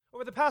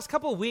Over the past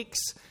couple of weeks,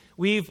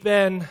 we've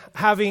been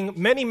having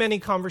many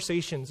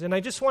conversations, and I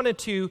just wanted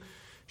to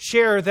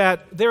share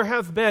that there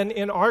have been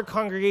in our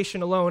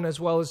congregation alone, as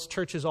well as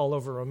churches all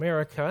over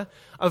America,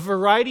 a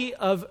variety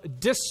of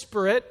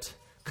disparate,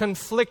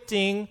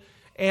 conflicting,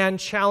 and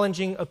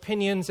challenging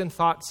opinions and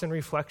thoughts and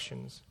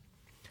reflections.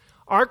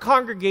 Our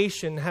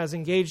congregation has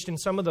engaged in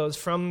some of those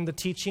from the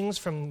teachings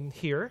from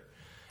here,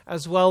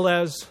 as well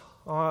as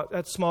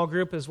at small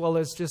group, as well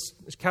as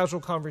just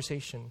casual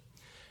conversation.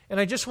 And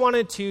I just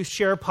wanted to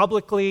share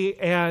publicly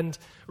and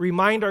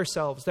remind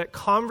ourselves that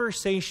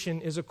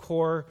conversation is a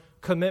core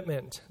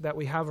commitment that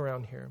we have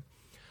around here.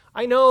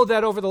 I know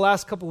that over the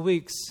last couple of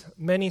weeks,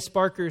 many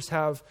Sparkers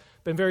have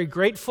been very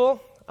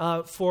grateful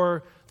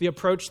for the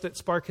approach that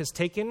Spark has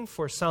taken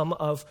for some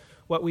of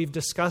what we've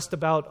discussed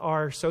about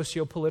our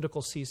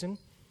socio-political season.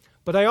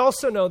 But I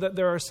also know that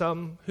there are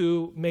some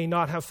who may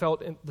not have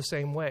felt in the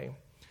same way.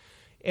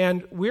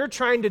 And we're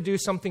trying to do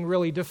something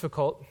really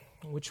difficult,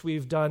 which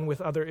we've done with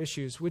other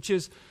issues, which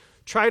is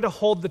try to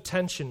hold the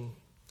tension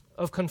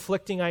of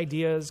conflicting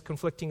ideas,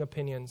 conflicting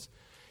opinions,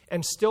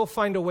 and still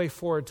find a way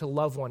forward to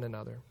love one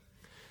another.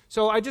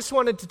 So I just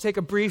wanted to take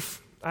a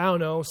brief,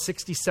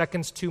 60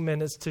 seconds, 2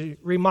 minutes to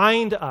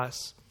remind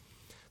us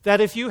that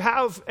if you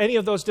have any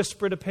of those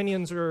disparate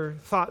opinions or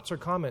thoughts or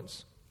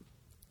comments,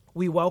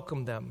 we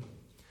welcome them.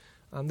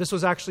 This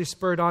was actually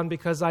spurred on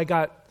because I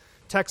got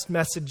text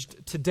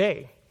messaged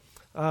today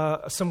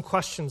some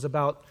questions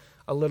about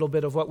a little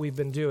bit of what we've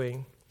been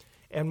doing.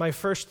 And my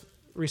first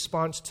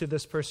response to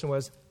this person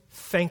was,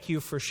 thank you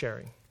for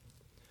sharing.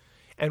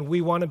 And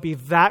we want to be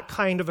that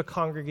kind of a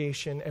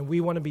congregation, and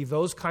we want to be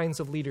those kinds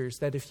of leaders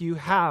that if you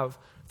have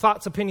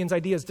thoughts, opinions,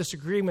 ideas,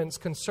 disagreements,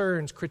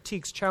 concerns,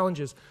 critiques,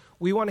 challenges,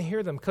 we want to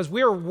hear them because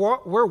we're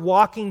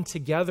walking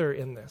together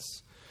in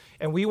this.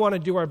 And we want to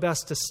do our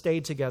best to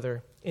stay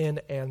together in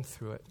and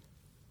through it.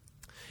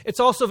 It's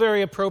also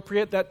very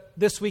appropriate that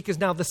this week is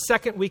now the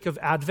second week of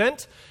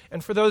Advent.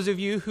 And for those of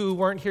you who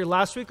weren't here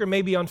last week or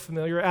maybe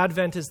unfamiliar,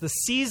 Advent is the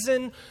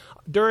season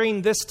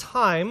during this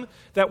time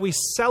that we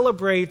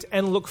celebrate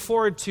and look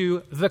forward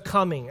to the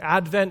coming.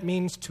 Advent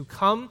means to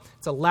come.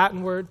 It's a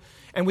Latin word.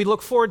 And we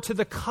look forward to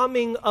the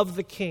coming of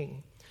the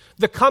King.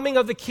 The coming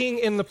of the King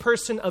in the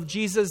person of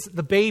Jesus,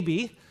 the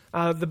baby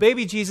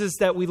Jesus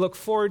that we look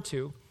forward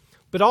to,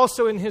 but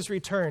also in his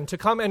return to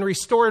come and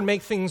restore and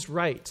make things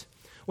right.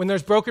 When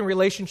there's broken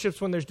relationships,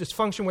 when there's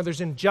dysfunction, when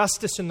there's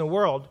injustice in the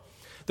world,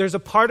 there's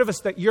a part of us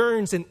that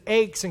yearns and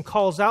aches and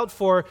calls out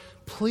for,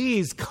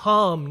 please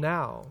come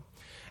now.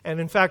 And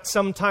in fact,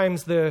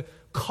 sometimes the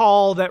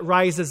call that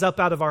rises up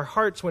out of our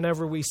hearts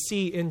whenever we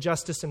see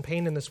injustice and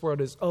pain in this world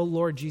is, oh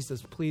Lord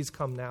Jesus, please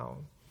come now.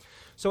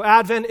 So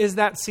Advent is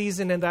that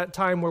season and that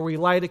time where we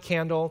light a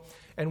candle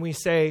and we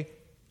say,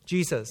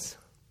 Jesus,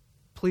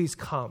 please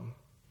come.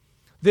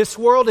 This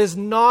world is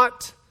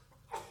not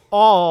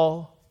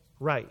all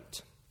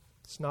right.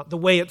 It's not the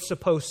way it's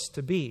supposed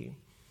to be.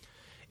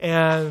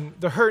 And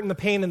the hurt and the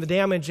pain and the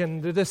damage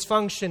and the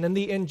dysfunction and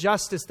the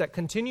injustice that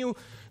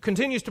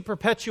continues to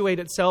perpetuate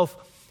itself,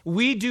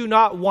 we do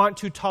not want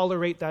to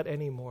tolerate that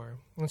anymore.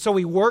 And so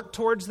we work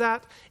towards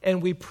that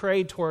and we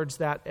pray towards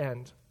that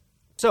end.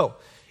 So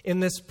in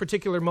this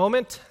particular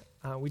moment,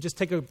 we just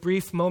take a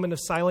brief moment of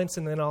silence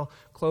and then I'll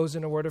close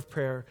in a word of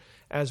prayer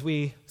as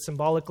we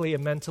symbolically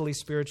and mentally,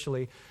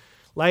 spiritually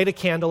light a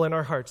candle in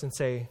our hearts and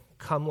say,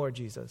 come Lord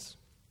Jesus.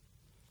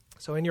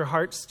 So in your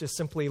hearts, just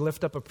simply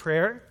lift up a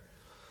prayer.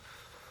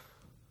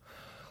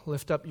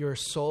 Lift up your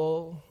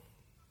soul.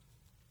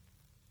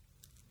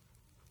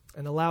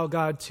 And allow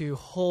God to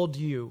hold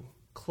you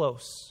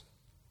close.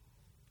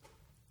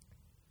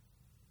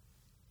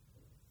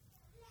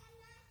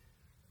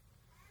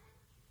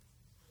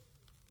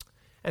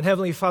 And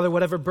Heavenly Father,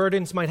 whatever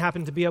burdens might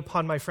happen to be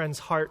upon my friends'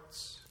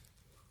 hearts,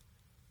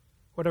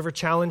 whatever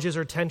challenges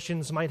or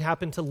tensions might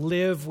happen to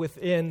live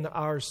within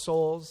our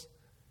souls,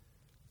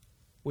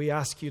 we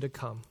ask you to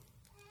come.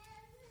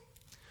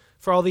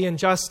 For all the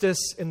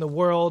injustice in the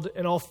world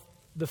and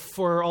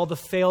for all the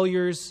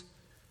failures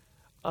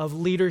of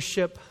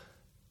leadership,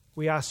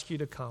 we ask you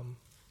to come.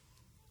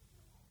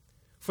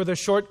 For the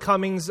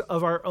shortcomings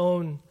of our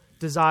own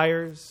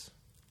desires,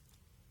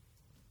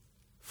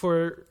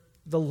 for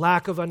the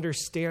lack of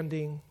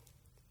understanding,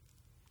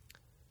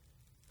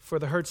 for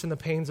the hurts and the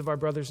pains of our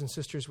brothers and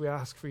sisters, we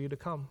ask for you to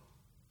come.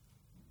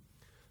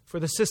 For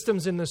the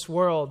systems in this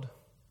world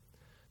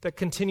that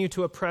continue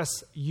to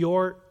oppress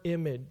your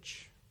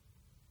image,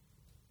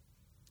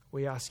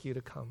 we ask you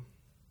to come.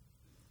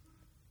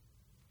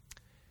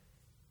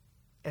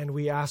 And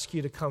we ask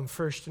you to come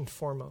first and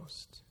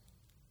foremost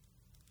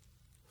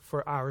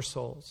for our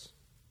souls.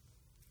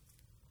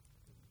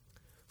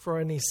 For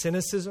any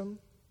cynicism,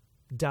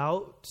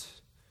 doubt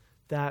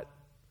that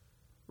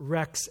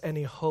wrecks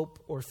any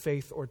hope or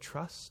faith or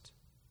trust,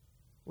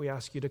 we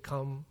ask you to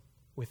come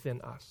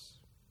within us.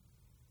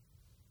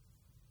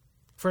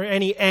 For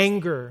any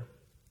anger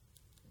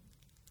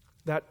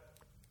that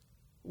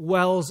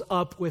wells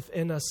up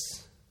within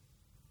us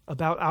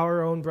about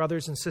our own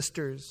brothers and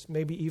sisters,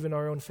 maybe even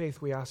our own faith,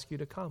 we ask you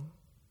to come.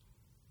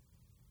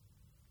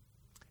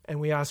 And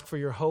we ask for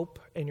your hope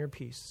and your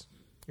peace,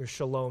 your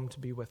shalom to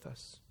be with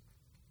us.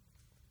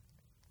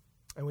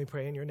 And we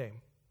pray in your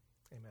name.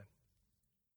 Amen.